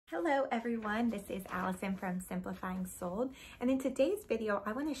Hello everyone, this is Allison from Simplifying Sold, and in today's video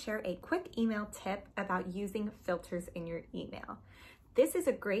I want to share a quick email tip about using filters in your email. This is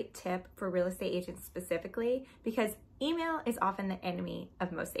a great tip for real estate agents specifically because email is often the enemy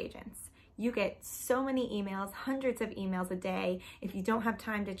of most agents. You get so many emails, hundreds of emails a day. If you don't have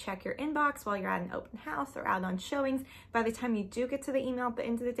time to check your inbox while you're at an open house or out on showings, by the time you do get to the email at the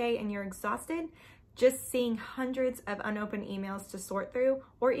end of the day and you're exhausted, just seeing hundreds of unopened emails to sort through,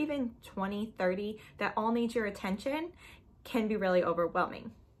 or even 20, 30 that all need your attention, can be really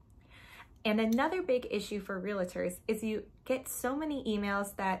overwhelming. And another big issue for realtors is you get so many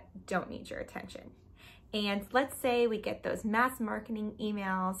emails that don't need your attention. And let's say we get those mass marketing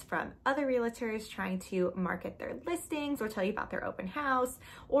emails from other realtors trying to market their listings or tell you about their open house,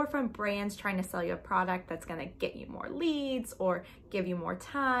 or from brands trying to sell you a product that's gonna get you more leads or give you more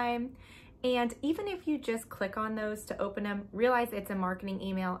time. And even if you just click on those to open them, realize it's a marketing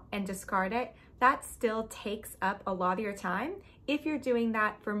email and discard it, that still takes up a lot of your time if you're doing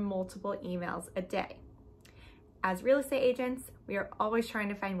that for multiple emails a day. As real estate agents, we are always trying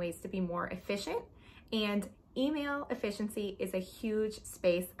to find ways to be more efficient, and email efficiency is a huge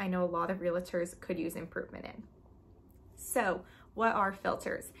space I know a lot of realtors could use improvement in. So, what are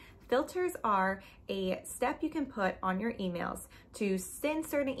filters? Filters are a step you can put on your emails to send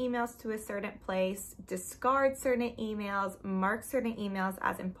certain emails to a certain place, discard certain emails, mark certain emails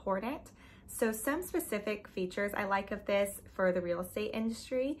as important. So some specific features I like of this for the real estate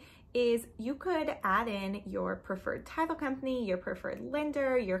industry is you could add in your preferred title company, your preferred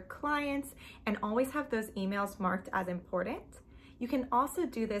lender, your clients, and always have those emails marked as important. You can also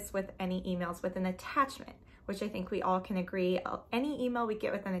do this with any emails with an attachment, which I think we all can agree, any email we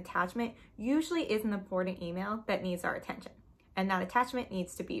get with an attachment usually is an important email that needs our attention. And that attachment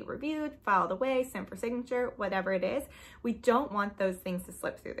needs to be reviewed, filed away, sent for signature, whatever it is. We don't want those things to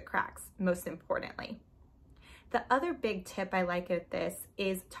slip through the cracks, most importantly. The other big tip I like of this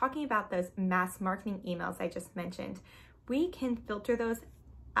is talking about those mass marketing emails I just mentioned. We can filter those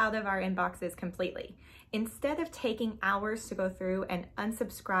out of our inboxes completely. Instead of taking hours to go through and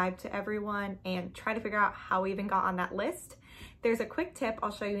unsubscribe to everyone and try to figure out how we even got on that list, there's a quick tip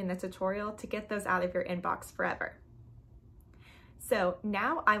I'll show you in the tutorial to get those out of your inbox forever. So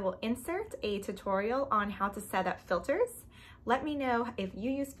now I will insert a tutorial on how to set up filters. Let me know if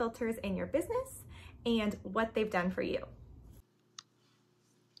you use filters in your business and what they've done for you.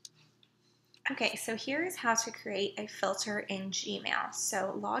 Okay, so here's how to create a filter in Gmail.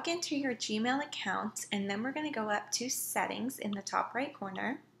 So log into your Gmail account, and then we're going to go up to Settings in the top right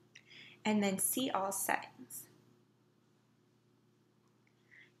corner, and then See All Settings.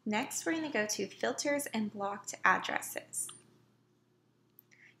 Next, we're going to go to Filters and Blocked Addresses.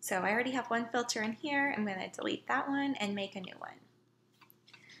 So I already have one filter in here. I'm going to delete that one and make a new one.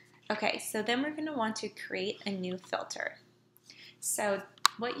 Okay, so then we're going to want to create a new filter. So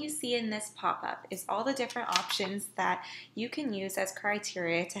what you see in this pop-up is all the different options that you can use as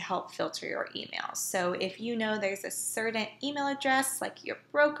criteria to help filter your emails. So if you know there's a certain email address, like your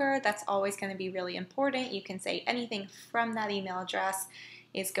broker, that's always going to be really important. You can say anything from that email address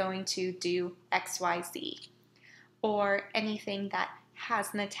is going to do XYZ, or anything that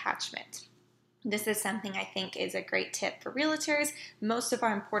has an attachment. This is something I think is a great tip for realtors. Most of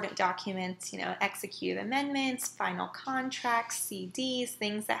our important documents, execute amendments, final contracts, CDs,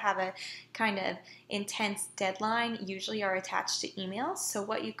 things that have a kind of intense deadline usually are attached to emails. So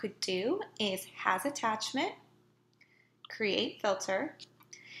what you could do is has attachment, create filter,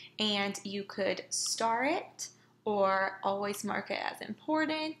 and you could star it or always mark it as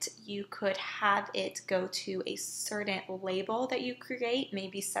important. You could have it go to a certain label that you create,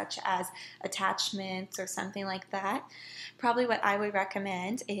 maybe such as attachments or something like that. Probably what I would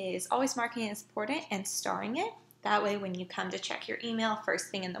recommend is always marking it as important and starring it. That way when you come to check your email first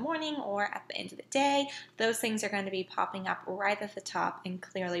thing in the morning or at the end of the day, those things are going to be popping up right at the top and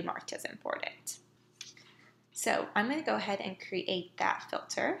clearly marked as important. So I'm going to go ahead and create that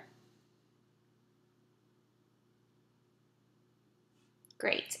filter.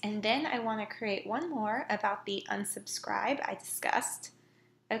 Great, and then I want to create one more about the unsubscribe I discussed.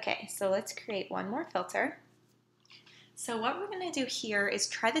 Okay, so let's create one more filter. So what we're going to do here is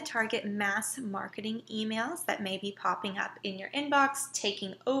try to target mass marketing emails that may be popping up in your inbox,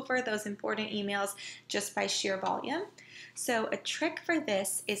 taking over those important emails just by sheer volume. So a trick for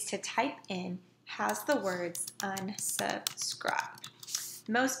this is to type in has the words unsubscribe.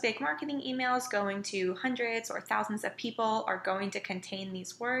 Most big marketing emails going to hundreds or thousands of people are going to contain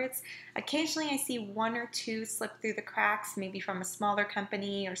these words. Occasionally I see one or two slip through the cracks, maybe from a smaller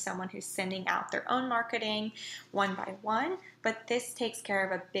company or someone who's sending out their own marketing one by one, but this takes care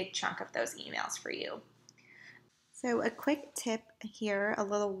of a big chunk of those emails for you. So a quick tip here, a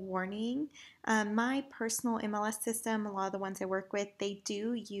little warning. My personal MLS system, a lot of the ones I work with, they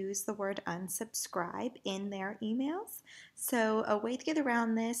do use the word unsubscribe in their emails. So a way to get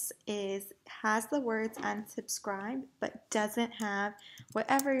around this has the words unsubscribe, but doesn't have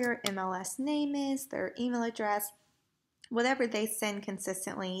whatever your MLS name is, their email address, whatever they send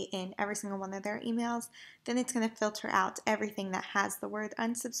consistently in every single one of their emails. Then it's going to filter out everything that has the word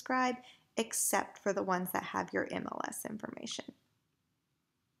unsubscribe, except for the ones that have your MLS information.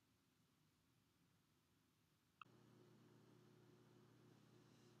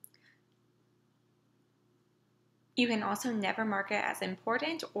 You can also never mark it as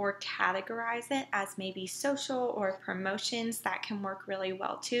important or categorize it as maybe social or promotions. That can work really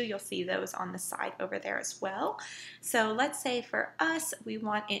well too. You'll see those on the side over there as well. So let's say for us, we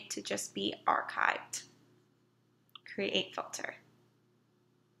want it to just be archived. Create filter.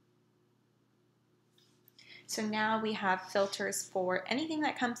 So now we have filters for anything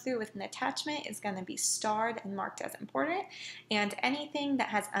that comes through with an attachment is going to be starred and marked as important, and anything that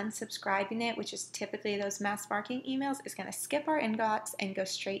has unsubscribed in it, which is typically those mass marketing emails, is going to skip our inbox and go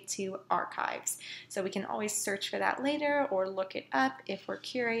straight to archives. So we can always search for that later or look it up if we're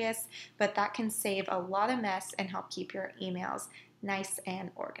curious, but that can save a lot of mess and help keep your emails nice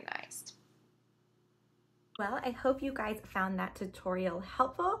and organized. Well, I hope you guys found that tutorial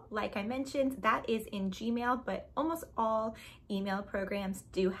helpful. Like I mentioned, that is in Gmail, but almost all email programs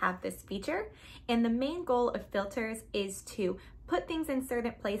do have this feature. And the main goal of filters is to put things in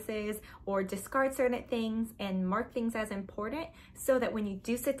certain places or discard certain things and mark things as important so that when you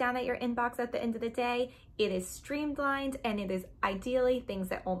do sit down at your inbox at the end of the day, it is streamlined and it is ideally things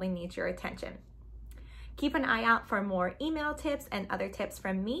that only need your attention. Keep an eye out for more email tips and other tips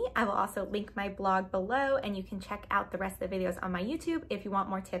from me. I will also link my blog below, and you can check out the rest of the videos on my YouTube if you want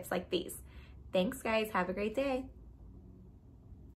more tips like these. Thanks guys, have a great day.